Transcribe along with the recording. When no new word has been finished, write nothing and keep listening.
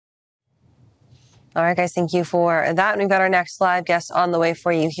All right, guys, thank you for that. And we've got our next live guest on the way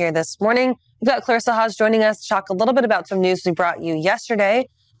for you here this morning. We've got Clarissa Hodge joining us to talk a little bit about some news we brought you yesterday.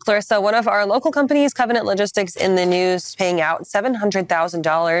 Clarissa, one of our local companies, Covenant Logistics, in the news, paying out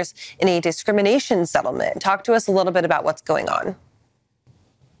 $700,000 in a discrimination settlement. Talk to us a little bit about what's going on.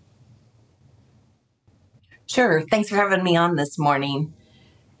 Sure. Thanks for having me on this morning.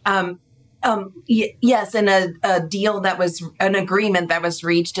 Yes, in a deal that was an agreement that was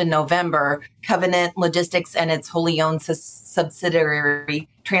reached in November, Covenant Logistics and its wholly owned subsidiary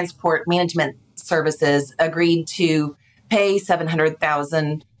Transport Management Services agreed to pay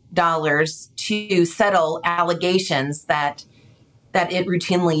 $700,000 to settle allegations that it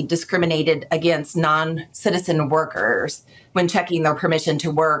routinely discriminated against non-citizen workers when checking their permission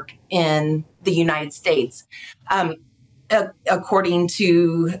to work in the United States. According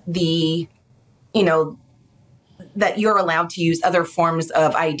to that you're allowed to use other forms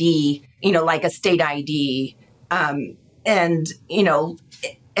of ID, like a state ID, and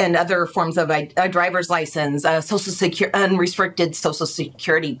other forms of a driver's license, a unrestricted social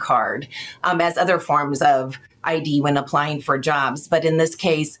security card, as other forms of ID when applying for jobs. But in this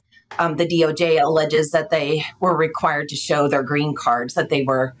case, the DOJ alleges that they were required to show their green cards, that they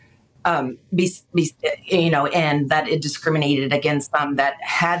were, and that it discriminated against them that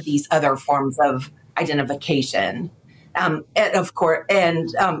had these other forms of identification. And of course,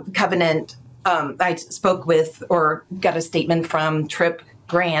 Covenant, I spoke with or got a statement from Tripp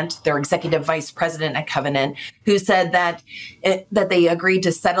Grant, their executive vice president at Covenant, who said that they agreed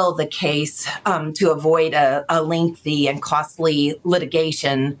to settle the case to avoid a lengthy and costly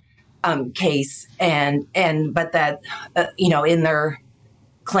litigation case, but that in their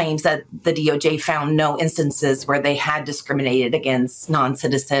claims that the DOJ found no instances where they had discriminated against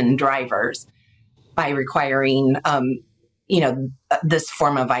non-citizen drivers by requiring this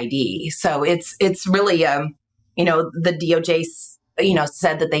form of ID. So it's really the DOJ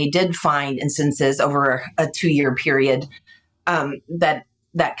said that they did find instances over a 2-year period that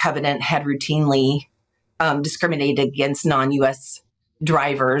Covenant had routinely discriminated against non-U.S.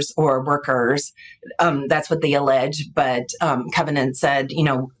 drivers or workers. That's what they allege. But Covenant said,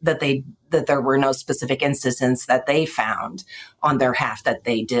 that there were no specific instances that they found on their half that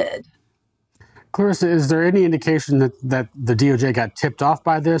they did. Clarissa, is there any indication that the DOJ got tipped off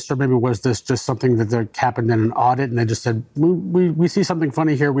by this, or maybe was this just something that happened in an audit and they just said, we see something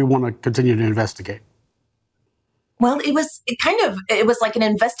funny here, we want to continue to investigate? Well, it was like an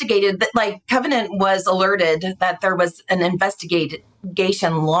investigated, like Covenant was alerted that there was an investigation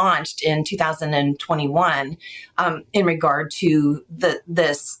launched in 2021 in regard to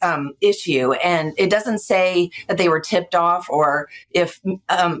this issue. And it doesn't say that they were tipped off or if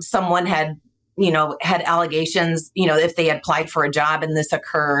someone had allegations, if they had applied for a job and this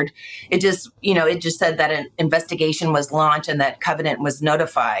occurred. It just said that an investigation was launched and that Covenant was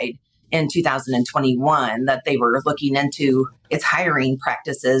notified in 2021 that they were looking into its hiring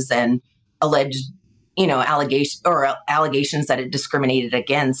practices and alleged, allegations that it discriminated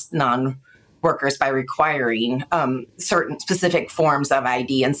against non-workers by requiring certain specific forms of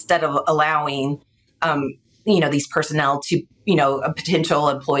ID instead of allowing, these personnel to, potential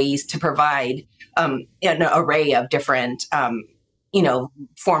employees to provide an array of different,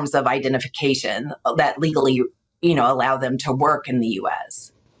 forms of identification that legally, allow them to work in the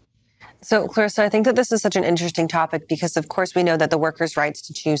U.S. So, Clarissa, I think that this is such an interesting topic because, of course, we know that the workers' rights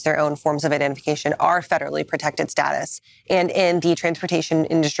to choose their own forms of identification are federally protected status. And in the transportation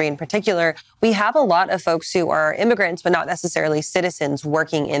industry in particular, we have a lot of folks who are immigrants, but not necessarily citizens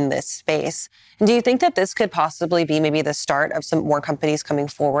working in this space. And do you think that this could possibly be maybe the start of some more companies coming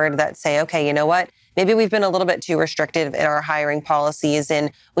forward that say, okay, you know what? Maybe we've been a little bit too restrictive in our hiring policies, and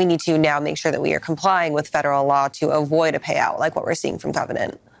we need to now make sure that we are complying with federal law to avoid a payout like what we're seeing from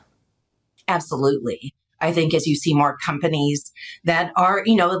Covenant. Absolutely. I think as you see more companies that are,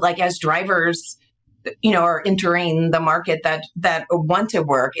 like as drivers, are entering the market that want to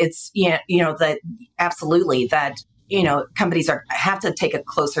work, it's, that absolutely that, companies have to take a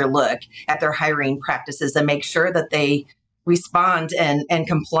closer look at their hiring practices and make sure that they respond and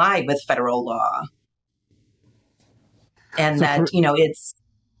comply with federal law. And so that, it's,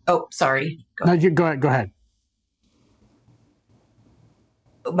 sorry. Go ahead.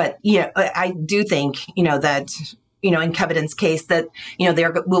 But I do think, that, in Covenant's case that, they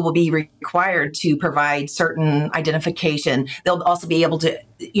will be required to provide certain identification. They'll also be able to,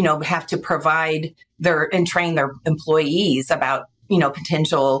 have to provide and train their employees about,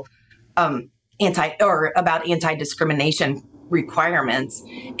 potential anti-discrimination requirements.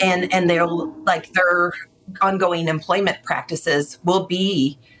 And they'll their ongoing employment practices will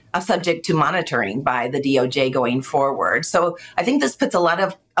be subject to monitoring by the DOJ going forward. So I think this puts a lot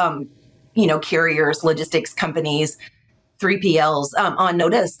of, carriers, logistics companies, 3PLs on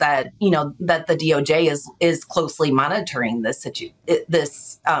notice that, that the DOJ is closely monitoring this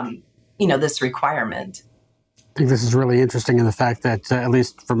requirement. I think this is really interesting in the fact that, at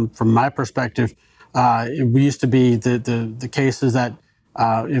least from my perspective, it used to be the cases that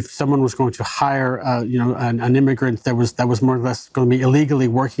if someone was going to hire, an immigrant that was more or less going to be illegally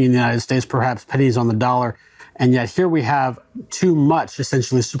working in the United States, perhaps pennies on the dollar, and yet here we have too much,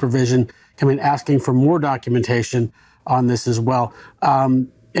 essentially, supervision coming asking for more documentation on this as well.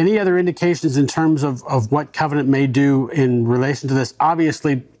 Any other indications in terms of what Covenant may do in relation to this?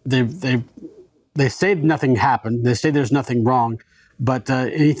 Obviously, they say nothing happened. They say there's nothing wrong, but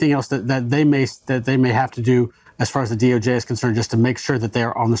anything else that they may have to do as far as the DOJ is concerned, just to make sure that they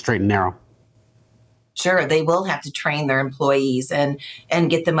are on the straight and narrow? Sure, they will have to train their employees and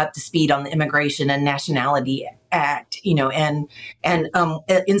get them up to speed on the Immigration and Nationality Act, and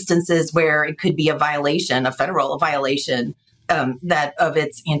instances where it could be a violation, a federal violation, that of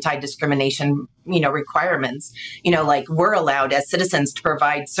its anti-discrimination, requirements. Like we're allowed as citizens to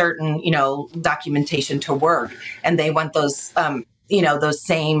provide certain, documentation to work, and they want those, those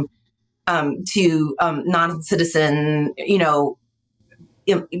same to non-citizen,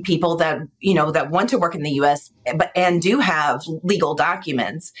 people that that want to work in the U.S. and do have legal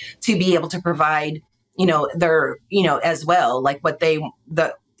documents to be able to provide their as well, like what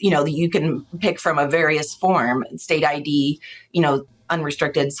you can pick from a various form, state ID,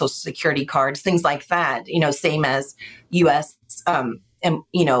 unrestricted Social Security cards, things like that. Same as U.S.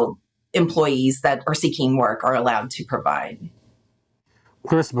 Employees that are seeking work are allowed to provide.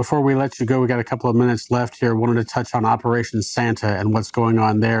 Chris, before we let you go, we got a couple of minutes left here. Wanted to touch on Operation Santa and what's going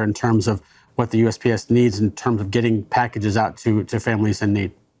on there in terms of what the USPS needs in terms of getting packages out to families in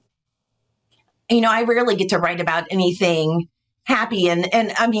need. I rarely get to write about anything happy. And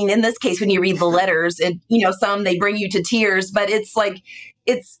I mean, in this case, when you read the letters, some, they bring you to tears, but it's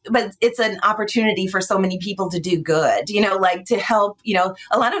an opportunity for so many people to do good, like to help,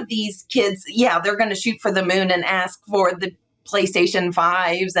 a lot of these kids, they're going to shoot for the moon and ask for the PlayStation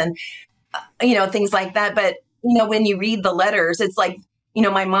 5s and, things like that. But, when you read the letters, it's like,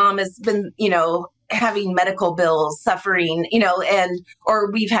 my mom has been, having medical bills, suffering,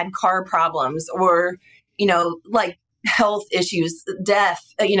 or we've had car problems or, like health issues, death,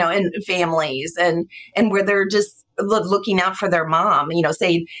 in families and where they're just looking out for their mom,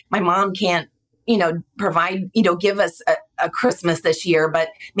 say my mom can't, provide, give us a Christmas this year, but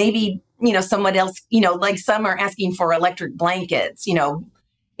maybe, someone else, like some are asking for electric blankets,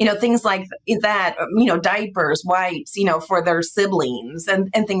 things like that, diapers, wipes, for their siblings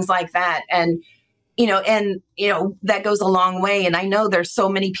and things like that. And, that goes a long way. And I know there's so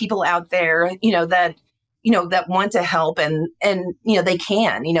many people out there, that want to help and, they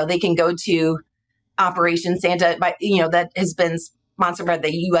can go to Operation Santa, that has been sponsored by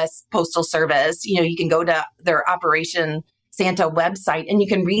the U.S. Postal Service. You can go to their Operation Santa website and you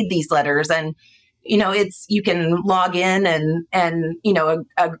can read these letters and, you can log in and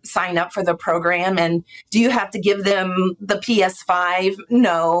sign up for the program. And do you have to give them the PS5?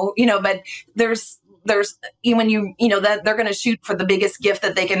 No, but there's when that they're going to shoot for the biggest gift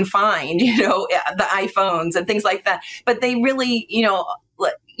that they can find, the iPhones and things like that. But they really,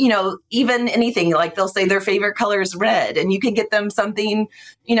 even anything like they'll say their favorite color is red and you can get them something,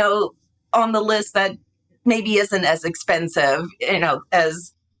 on the list that maybe isn't as expensive,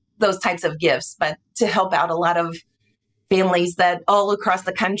 as those types of gifts, but to help out a lot of families that all across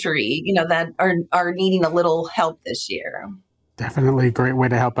the country, that are needing a little help this year. Definitely a great way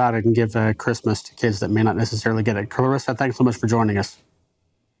to help out and give Christmas to kids that may not necessarily get it. Clarissa, thanks so much for joining us.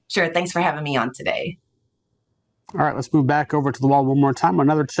 Sure. Thanks for having me on today. All right, let's move back over to the wall one more time.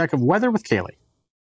 Another check of weather with Kaylee.